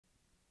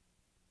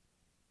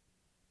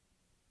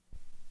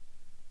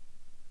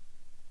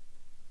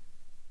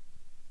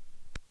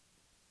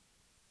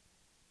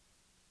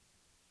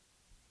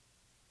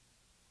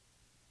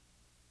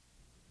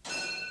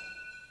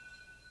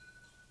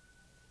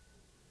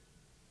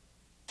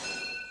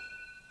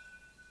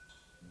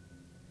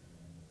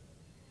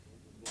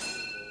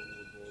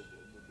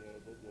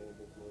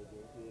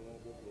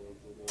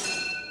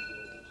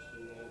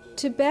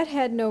Tibet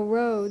had no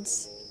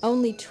roads,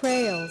 only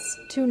trails,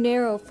 too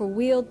narrow for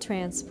wheeled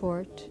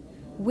transport.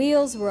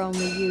 Wheels were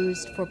only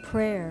used for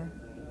prayer.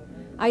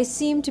 I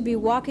seemed to be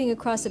walking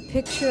across a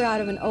picture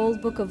out of an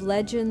old book of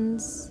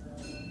legends.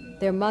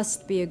 There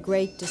must be a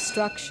great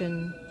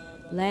destruction.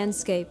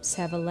 Landscapes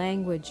have a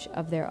language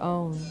of their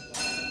own.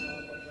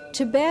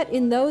 Tibet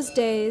in those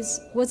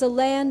days was a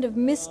land of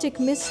mystic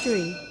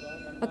mystery,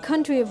 a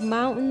country of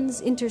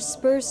mountains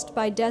interspersed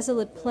by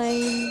desolate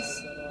plains.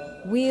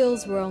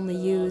 Wheels were only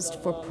used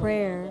for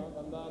prayer.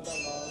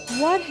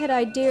 What had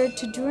I dared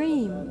to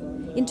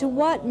dream? Into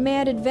what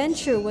mad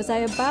adventure was I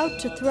about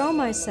to throw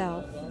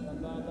myself?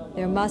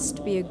 There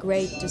must be a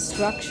great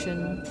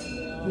destruction.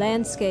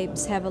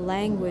 Landscapes have a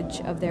language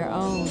of their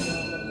own.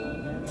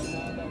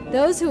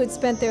 Those who had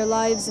spent their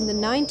lives in the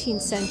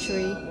 19th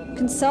century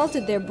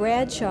consulted their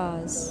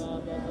Bradshaws.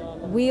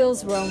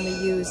 Wheels were only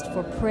used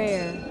for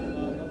prayer.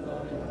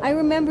 I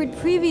remembered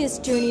previous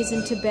journeys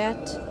in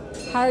Tibet,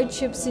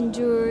 hardships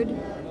endured,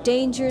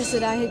 dangers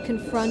that I had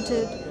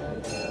confronted.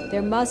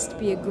 There must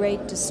be a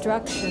great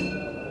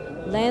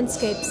destruction.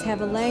 Landscapes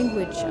have a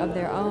language of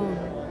their own.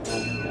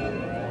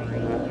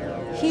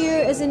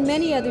 Here, as in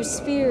many other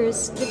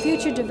spheres, the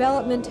future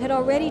development had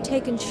already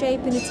taken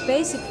shape in its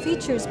basic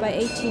features by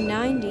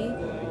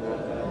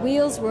 1890.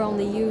 Wheels were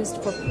only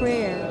used for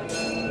prayer.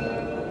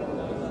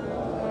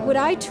 Would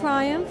I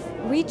triumph,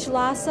 reach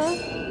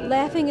Lhasa,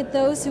 laughing at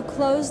those who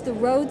closed the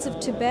roads of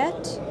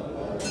Tibet?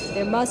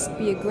 There must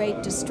be a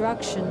great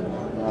destruction.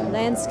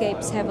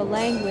 Landscapes have a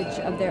language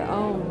of their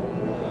own.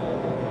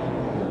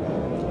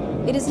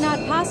 It is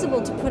not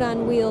possible to put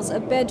on wheels a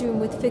bedroom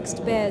with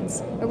fixed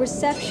beds, a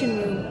reception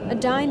room, a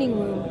dining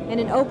room, and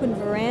an open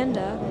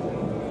veranda.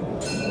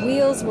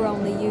 Wheels were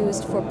only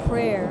used for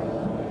prayer.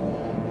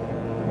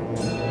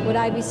 Would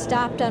I be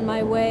stopped on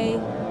my way,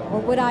 or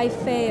would I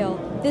fail,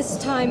 this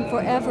time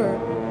forever,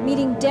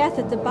 meeting death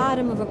at the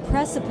bottom of a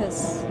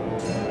precipice?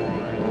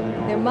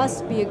 There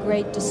must be a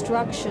great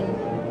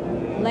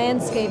destruction.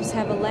 Landscapes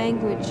have a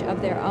language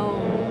of their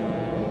own.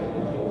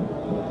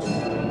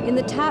 In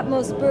the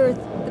topmost berth,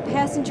 the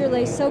passenger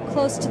lay so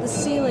close to the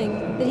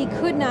ceiling that he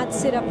could not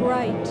sit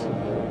upright.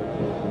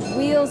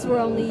 Wheels were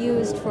only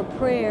used for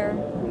prayer.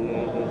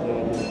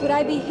 Would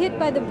I be hit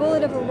by the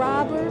bullet of a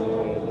robber,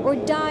 or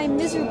die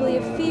miserably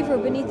of fever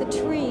beneath a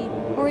tree,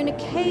 or in a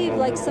cave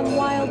like some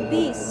wild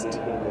beast?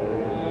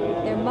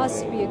 There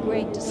must be a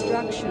great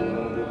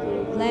destruction.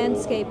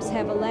 Landscapes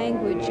have a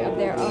language of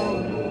their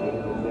own.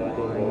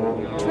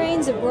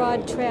 Trains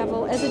abroad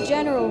travel, as a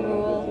general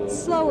rule,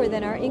 slower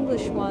than our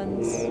English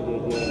ones.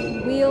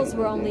 Wheels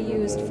were only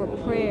used for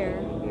prayer.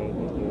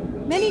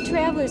 Many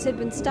travelers had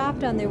been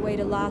stopped on their way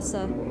to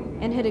Lhasa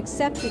and had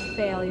accepted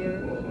failure.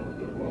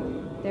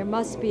 There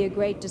must be a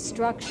great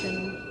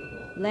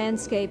destruction.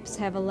 Landscapes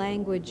have a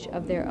language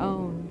of their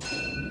own.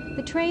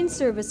 The train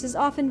service is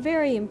often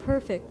very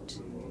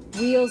imperfect.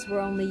 Wheels were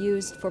only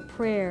used for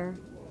prayer.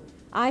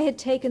 I had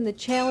taken the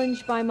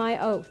challenge by my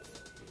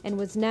oath and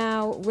was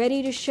now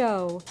ready to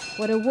show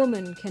what a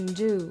woman can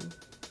do.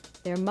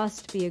 There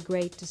must be a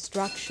great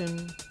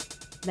destruction.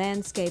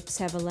 Landscapes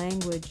have a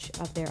language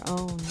of their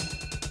own.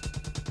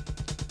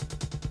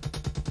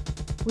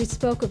 We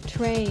spoke of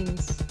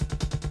trains,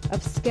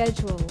 of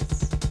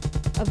schedules,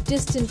 of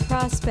distant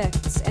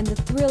prospects and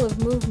the thrill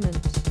of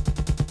movement,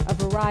 a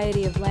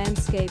variety of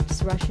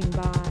landscapes rushing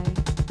by.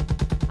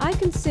 I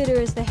consider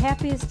as the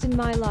happiest in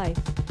my life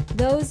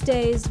those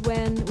days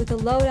when, with a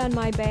load on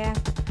my back,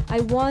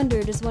 I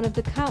wandered as one of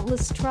the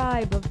countless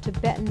tribe of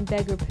Tibetan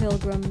beggar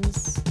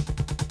pilgrims.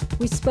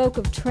 We spoke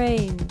of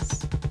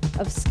trains,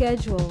 of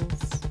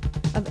schedules,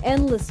 of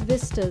endless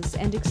vistas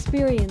and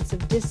experience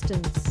of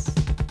distance,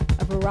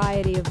 a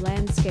variety of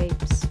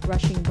landscapes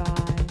rushing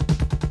by.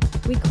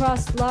 We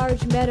crossed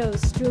large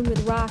meadows strewn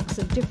with rocks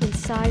of different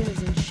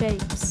sizes and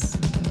shapes.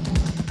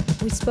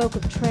 We spoke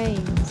of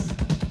trains,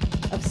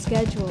 of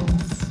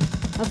schedules,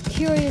 of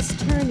curious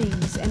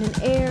turnings and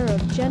an air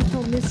of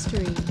gentle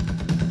mystery,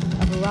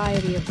 a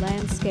variety of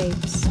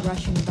landscapes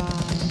rushing by.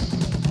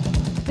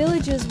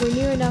 Villages were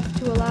near enough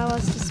to allow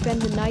us to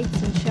spend the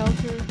nights in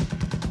shelter.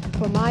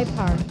 For my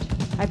part,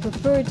 I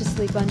preferred to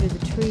sleep under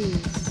the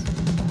trees.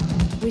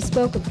 We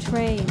spoke of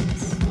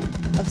trains,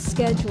 of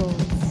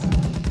schedules,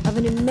 of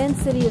an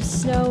immensity of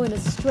snow and a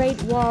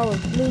straight wall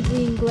of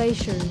blue-green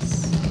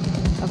glaciers,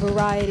 a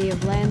variety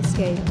of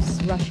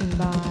landscapes rushing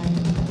by.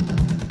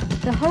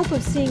 The hope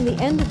of seeing the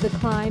end of the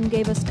climb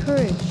gave us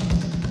courage,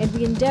 and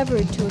we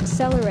endeavored to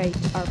accelerate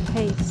our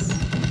pace.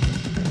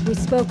 We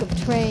spoke of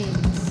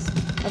trains,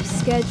 of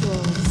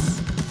schedules,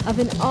 of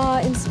an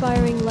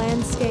awe-inspiring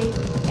landscape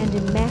and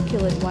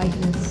immaculate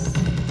whiteness,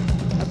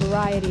 a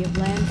variety of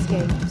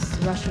landscapes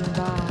rushing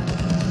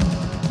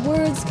by.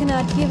 Words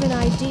cannot give an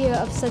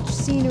idea of such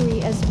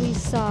scenery as we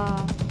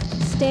saw,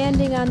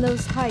 standing on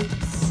those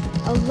heights,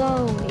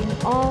 alone in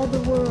all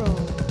the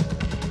world.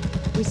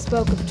 We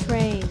spoke of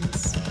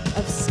trains,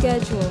 of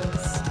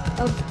schedules,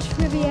 of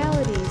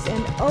trivialities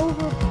and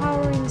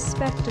overpowering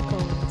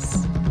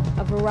spectacles,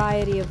 a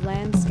variety of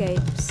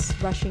landscapes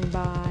rushing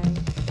by.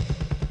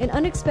 An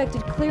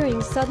unexpected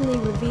clearing suddenly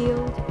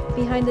revealed,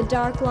 behind the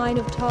dark line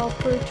of tall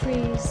fir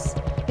trees,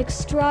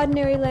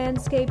 extraordinary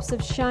landscapes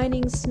of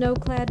shining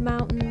snow-clad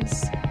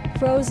mountains,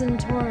 frozen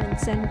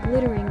torrents, and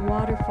glittering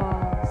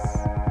waterfalls.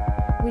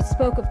 We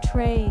spoke of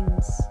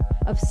trains,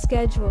 of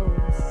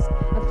schedules,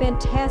 of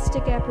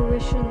fantastic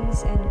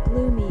apparitions and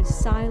gloomy,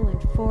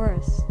 silent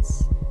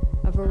forests,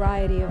 a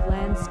variety of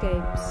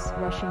landscapes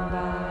rushing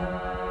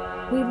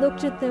by. We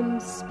looked at them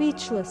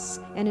speechless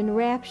and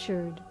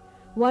enraptured,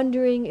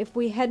 wondering if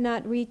we had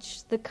not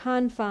reached the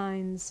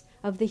confines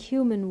of the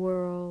human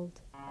world.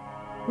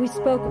 We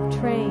spoke of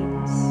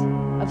trains,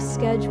 of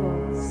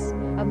schedules,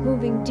 of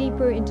moving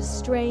deeper into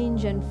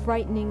strange and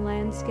frightening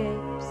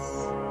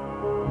landscapes.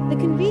 The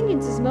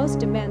convenience is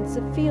most immense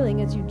of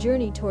feeling as you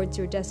journey towards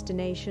your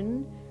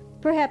destination,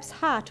 perhaps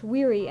hot,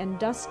 weary, and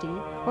dusty,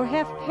 or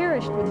half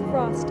perished with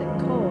frost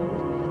and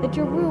cold, that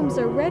your rooms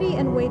are ready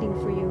and waiting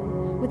for you,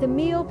 with a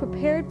meal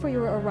prepared for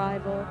your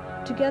arrival,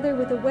 together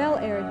with a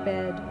well-aired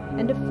bed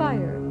and a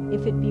fire,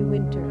 if it be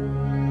winter.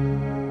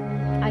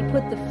 I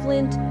put the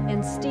flint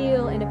and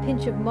steel and a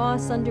pinch of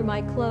moss under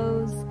my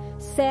clothes,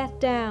 sat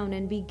down,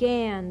 and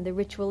began the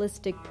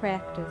ritualistic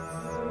practice.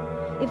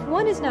 If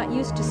one is not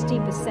used to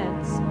steep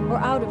ascents, or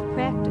out of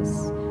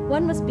practice,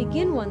 one must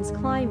begin one's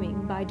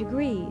climbing by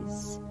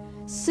degrees.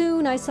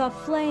 Soon I saw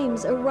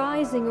flames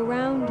arising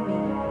around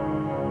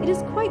me. It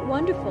is quite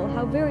wonderful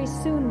how very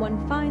soon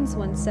one finds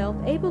oneself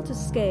able to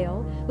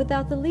scale,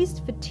 without the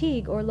least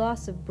fatigue or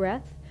loss of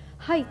breath,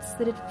 heights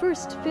that at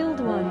first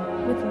filled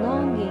one with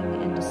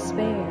longing and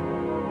despair.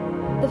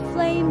 The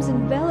flames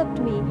enveloped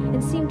me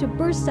and seemed to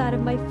burst out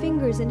of my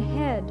fingers and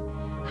head.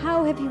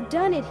 "How have you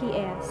done it?" he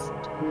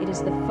asked. "It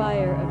is the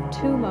fire of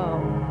Tumo,"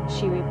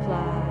 she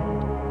replied.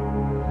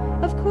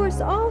 Of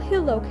course, all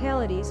hill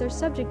localities are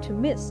subject to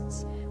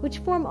mists, which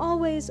form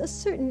always a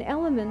certain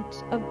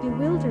element of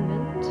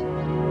bewilderment.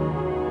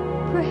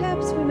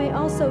 Perhaps we may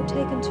also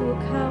take into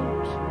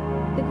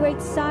account the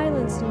great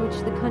silence in which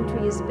the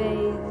country is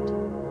bathed,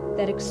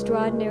 that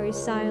extraordinary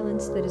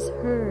silence that is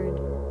heard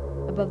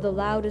above the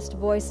loudest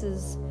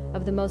voices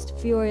of the most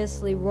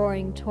furiously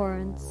roaring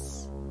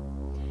torrents.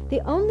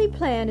 The only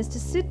plan is to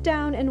sit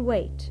down and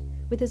wait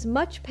with as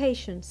much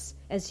patience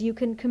as you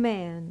can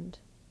command.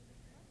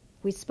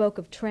 We spoke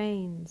of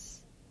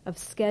trains, of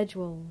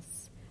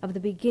schedules, of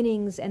the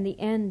beginnings and the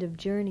end of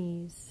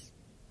journeys,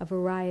 a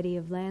variety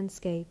of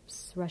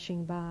landscapes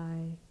rushing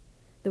by.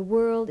 The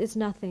world is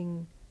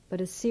nothing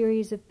but a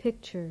series of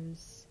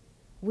pictures.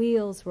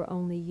 Wheels were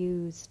only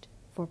used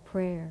for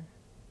prayer.